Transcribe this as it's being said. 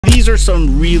these are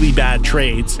some really bad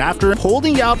trades. After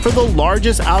holding out for the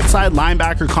largest outside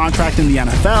linebacker contract in the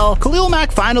NFL, Khalil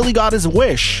Mack finally got his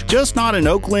wish, just not in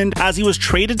Oakland, as he was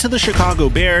traded to the Chicago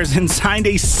Bears and signed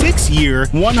a 6-year,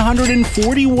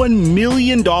 $141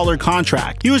 million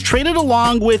contract. He was traded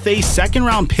along with a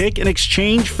second-round pick in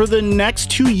exchange for the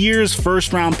next 2 years'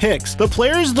 first-round picks. The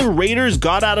players the Raiders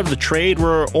got out of the trade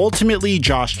were ultimately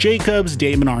Josh Jacobs,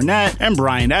 Damon Arnette, and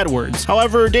Bryan Edwards.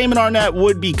 However, Damon Arnette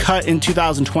would be cut in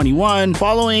 2021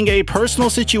 following a personal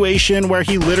situation where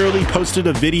he literally posted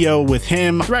a video with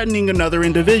him threatening another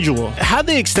individual. Had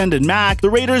they extended Mack, the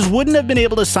Raiders wouldn't have been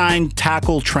able to sign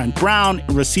tackle Trent Brown,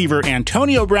 receiver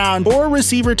Antonio Brown, or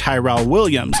receiver Tyrell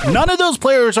Williams. None of those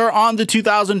players are on the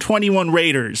 2021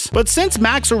 Raiders. But since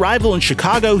Mack's arrival in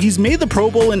Chicago, he's made the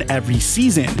Pro Bowl in every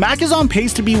season. Mack is on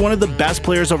pace to be one of the best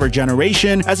players of our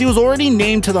generation, as he was already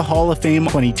named to the Hall of Fame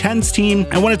 2010s team,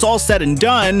 and when it's all said and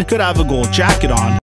done, could have a gold jacket on.